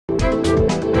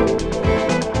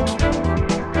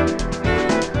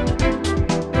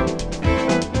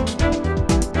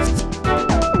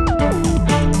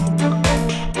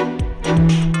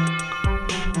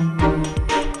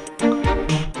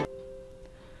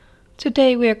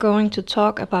Today we are going to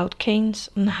talk about canes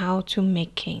and how to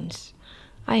make canes.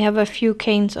 I have a few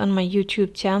canes on my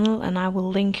YouTube channel and I will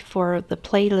link for the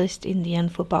playlist in the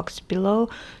info box below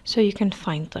so you can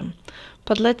find them.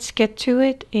 But let's get to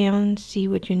it and see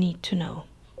what you need to know.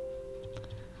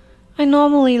 I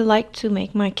normally like to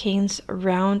make my canes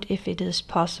round if it is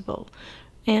possible.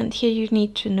 And here you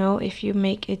need to know, if you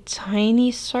make a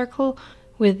tiny circle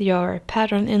with your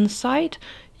pattern inside,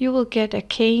 you will get a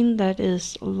cane that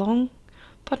is long,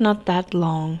 but not that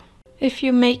long. If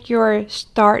you make your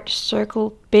start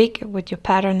circle big with your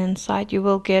pattern inside, you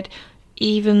will get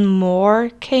even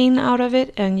more cane out of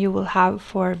it and you will have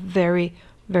for a very,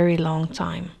 very long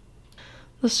time.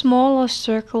 The smaller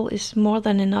circle is more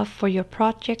than enough for your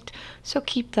project, so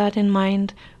keep that in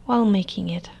mind while making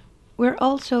it. We're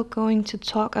also going to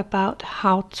talk about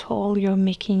how tall you're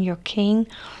making your cane.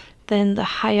 Then the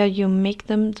higher you make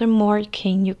them, the more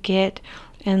cane you get,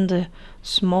 and the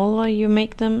smaller you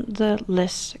make them, the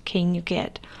less cane you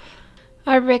get.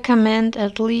 I recommend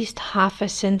at least half a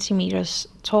centimeter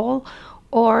tall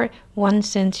or 1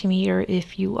 centimeter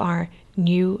if you are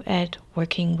new at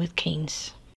working with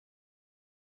canes.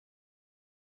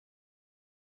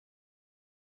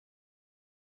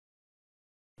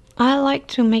 I like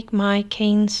to make my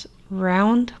canes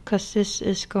round because this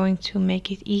is going to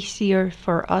make it easier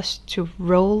for us to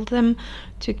roll them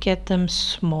to get them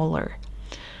smaller.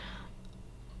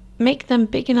 Make them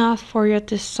big enough for your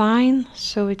design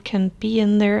so it can be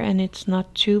in there and it's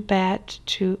not too bad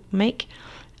to make.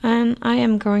 And I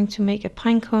am going to make a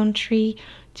pinecone tree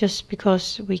just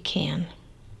because we can.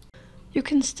 You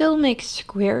can still make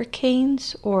square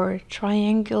canes or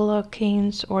triangular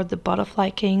canes or the butterfly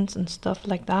canes and stuff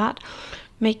like that.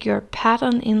 Make your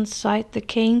pattern inside the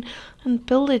cane and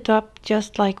build it up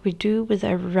just like we do with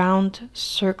a round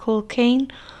circle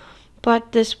cane.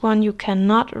 But this one you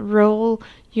cannot roll,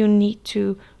 you need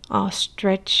to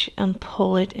stretch and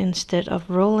pull it instead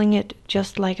of rolling it,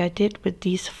 just like I did with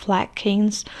these flat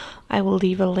canes. I will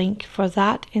leave a link for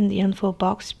that in the info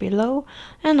box below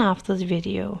and after the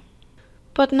video.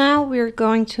 But now we're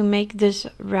going to make this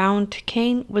round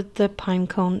cane with the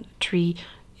pinecone tree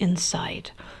inside.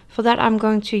 For that I'm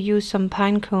going to use some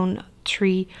pinecone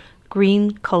tree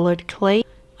green colored clay.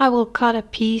 I will cut a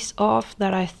piece off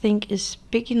that I think is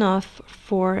big enough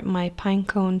for my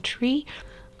pinecone tree.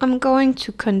 I'm going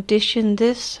to condition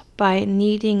this by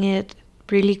kneading it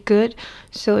really good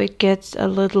so it gets a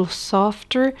little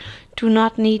softer. Do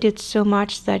not knead it so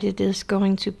much that it is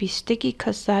going to be sticky,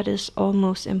 because that is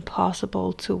almost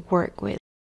impossible to work with.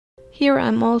 Here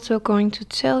I'm also going to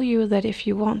tell you that if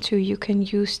you want to, you can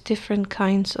use different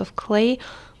kinds of clay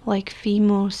like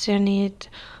fimo, cernit,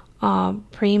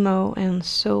 primo and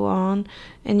so on,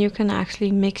 and you can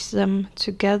actually mix them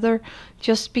together.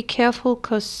 Just be careful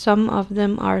because some of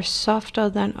them are softer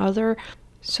than other.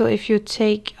 So if you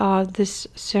take this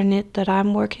cernit that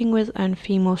I'm working with and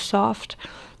fimo soft,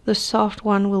 the soft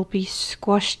one will be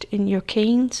squashed in your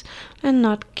canes and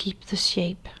not keep the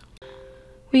shape.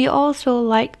 We also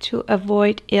like to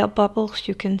avoid air bubbles.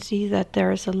 You can see that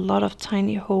there is a lot of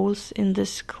tiny holes in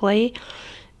this clay,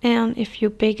 and if you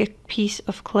bake a piece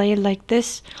of clay like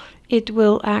this, it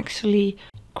will actually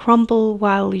crumble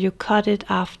while you cut it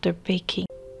after baking.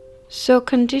 So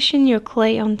condition your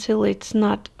clay until it's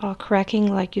not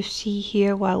cracking like you see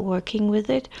here while working with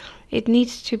it. It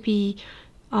needs to be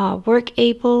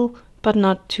workable but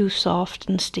not too soft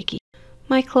and sticky.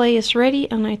 My clay is ready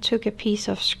and I took a piece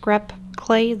of scrap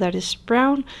clay that is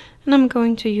brown and I'm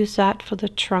going to use that for the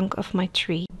trunk of my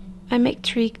tree. I make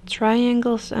 3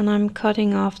 triangles and I'm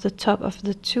cutting off the top of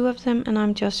the 2 of them and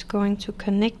I'm just going to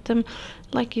connect them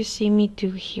like you see me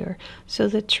do here. So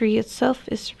the tree itself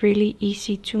is really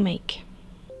easy to make.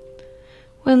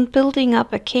 When building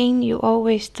up a cane, you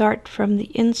always start from the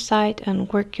inside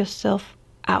and work yourself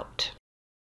out.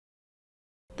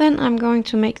 Then I'm going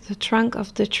to make the trunk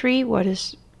of the tree, what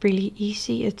is really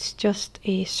easy. It's just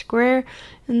a square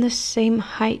in the same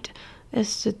height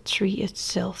as the tree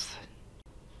itself.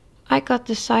 I got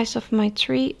the size of my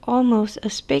tree almost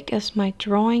as big as my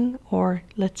drawing, or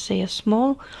let's say a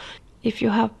small. If you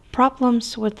have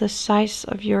problems with the size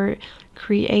of your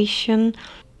creation,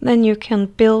 then you can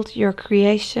build your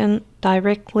creation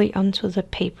directly onto the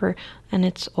paper and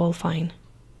it's all fine.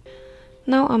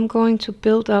 Now I'm going to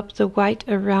build up the white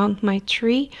around my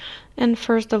tree, and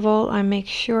first of all I make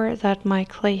sure that my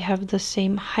clay have the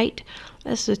same height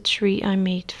as the tree I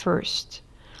made first.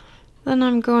 Then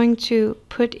I'm going to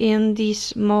put in these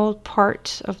small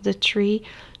parts of the tree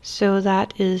so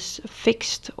that is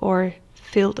fixed or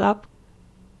filled up.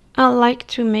 I like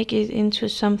to make it into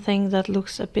something that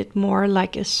looks a bit more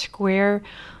like a square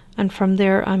and from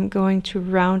there I'm going to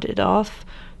round it off.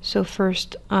 So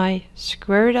first I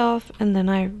square it off and then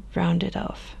I round it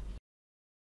off.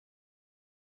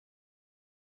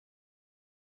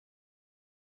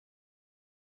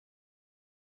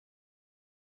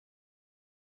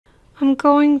 I'm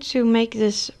going to make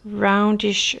this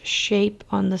roundish shape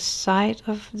on the side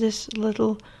of this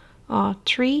little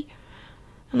tree,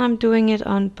 and I'm doing it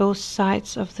on both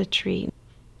sides of the tree.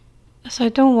 As I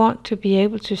don't want to be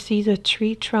able to see the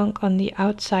tree trunk on the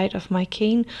outside of my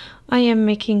cane, I am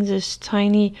making this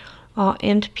tiny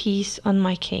end piece on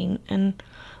my cane, and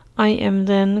I am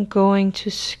then going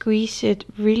to squeeze it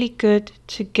really good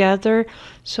together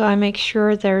so I make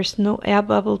sure there's no air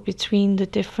bubble between the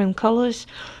different colors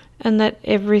and that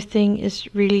everything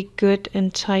is really good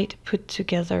and tight put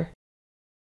together.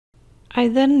 I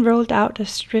then rolled out a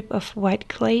strip of white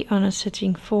clay on a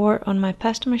setting 4 on my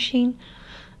pasta machine,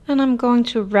 and I'm going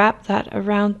to wrap that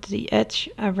around the edge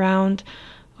around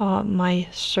my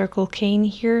circle cane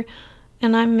here,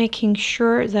 and I'm making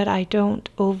sure that I don't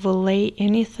overlay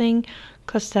anything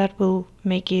because that will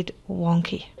make it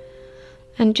wonky.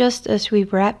 And just as we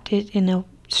wrapped it in a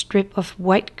strip of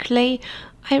white clay,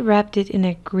 I wrapped it in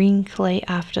a green clay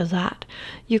after that.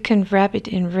 You can wrap it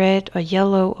in red or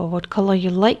yellow or what color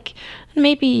you like, and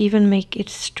maybe even make it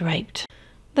striped.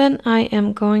 Then I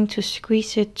am going to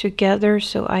squeeze it together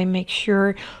so I make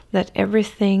sure that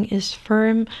everything is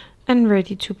firm and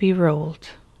ready to be rolled.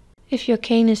 If your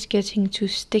cane is getting too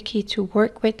sticky to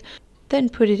work with, then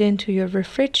put it into your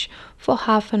fridge for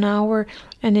half an hour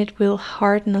and it will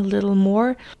harden a little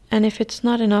more. And if it's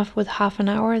not enough with half an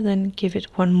hour, then give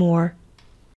it one more.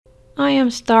 I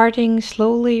am starting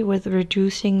slowly with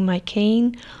reducing my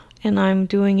cane, and I'm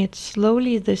doing it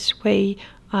slowly. This way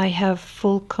I have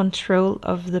full control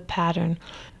of the pattern.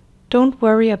 Don't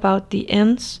worry about the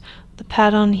ends. The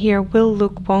pattern here will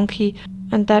look wonky,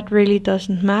 and that really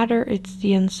doesn't matter. It's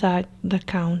the inside that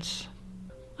counts.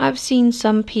 I've seen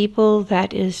some people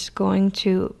that is going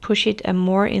to push it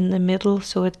more in the middle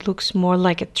so it looks more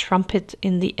like a trumpet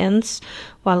in the ends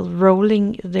while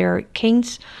rolling their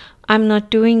canes. I'm not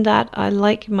doing that. I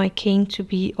like my cane to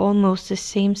be almost the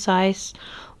same size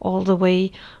all the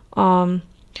way,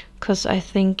 because I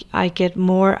think I get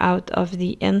more out of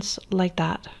the ends like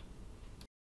that.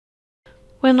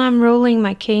 When I'm rolling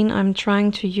my cane, I'm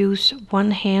trying to use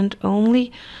one hand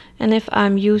only, and if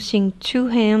I'm using two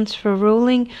hands for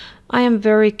rolling, I am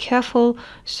very careful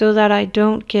so that I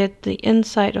don't get the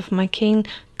inside of my cane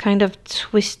kind of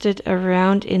twisted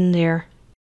around in there.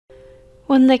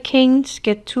 When the canes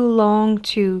get too long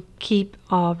to keep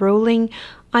rolling,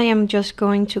 I am just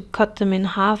going to cut them in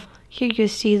half. Here you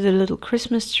see the little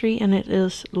Christmas tree and it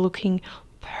is looking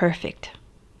perfect.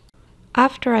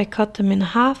 After I cut them in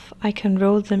half, I can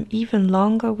roll them even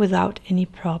longer without any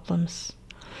problems.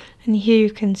 And here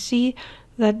you can see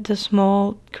that the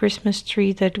small Christmas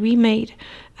tree that we made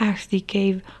actually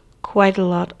gave quite a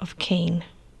lot of cane.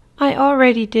 I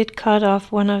already did cut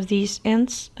off one of these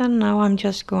ends, and now I'm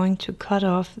just going to cut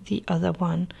off the other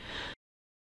one.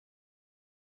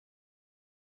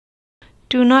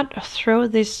 Do not throw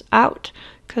this out,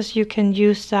 because you can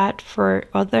use that for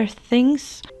other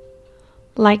things,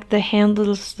 like the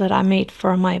handles that I made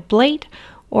for my blade,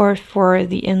 or for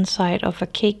the inside of a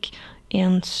cake,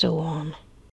 and so on.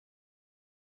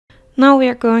 Now we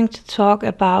are going to talk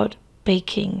about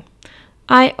baking.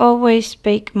 I always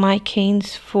bake my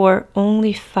canes for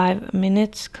only 5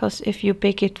 minutes, because if you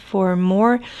bake it for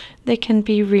more, they can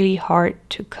be really hard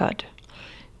to cut.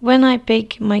 When I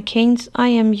bake my canes, I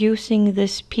am using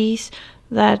this piece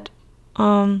that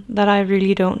I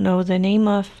really don't know the name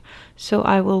of, so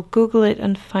I will Google it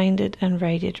and find it and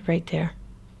write it right there.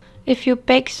 If you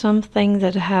bake something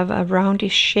that have a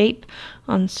roundish shape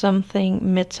on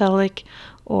something metallic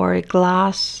or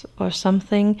glass or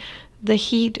something, the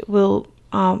heat will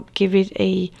give it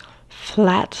a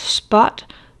flat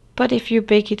spot, but if you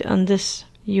bake it on this,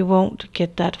 you won't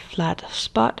get that flat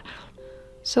spot.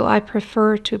 So I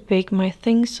prefer to bake my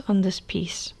things on this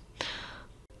piece.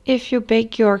 If you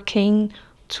bake your cane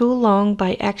too long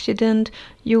by accident,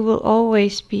 you will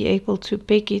always be able to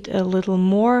bake it a little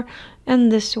more,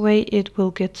 and this way it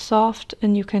will get soft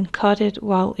and you can cut it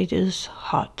while it is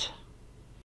hot.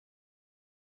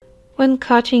 When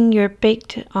cutting your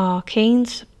baked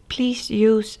canes, please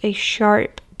use a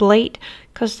sharp blade,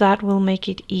 because that will make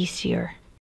it easier.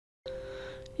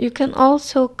 You can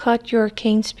also cut your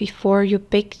canes before you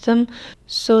bake them,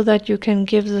 so that you can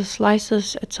give the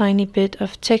slices a tiny bit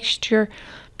of texture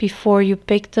before you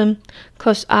bake them,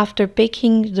 because after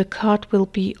baking the cut will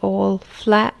be all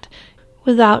flat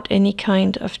without any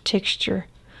kind of texture.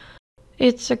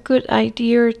 It's a good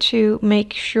idea to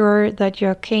make sure that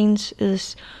your canes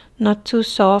is not too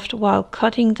soft while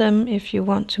cutting them if you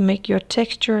want to make your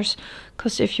textures,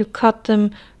 because if you cut them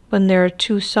when they're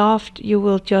too soft, you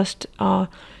will just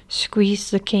squeeze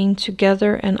the cane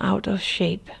together and out of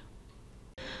shape.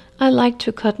 I like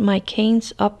to cut my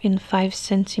canes up in 5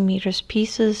 centimeters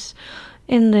pieces,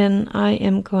 and then I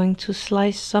am going to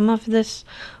slice some of this.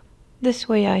 This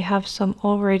way I have some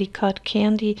already cut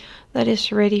candy that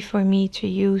is ready for me to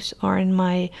use or in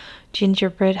my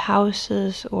gingerbread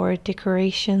houses or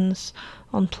decorations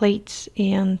on plates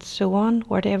and so on,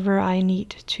 whatever I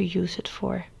need to use it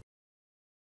for.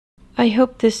 I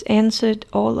hope this answered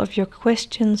all of your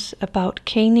questions about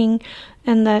caning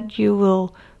and that you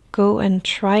will go and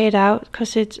try it out,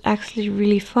 because it's actually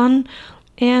really fun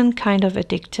and kind of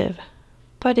addictive.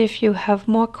 But if you have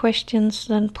more questions,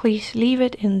 then please leave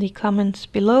it in the comments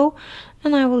below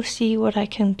and I will see what I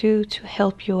can do to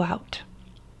help you out.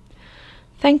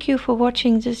 Thank you for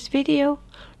watching this video.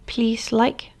 Please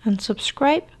like and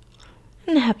subscribe,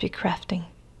 and happy crafting.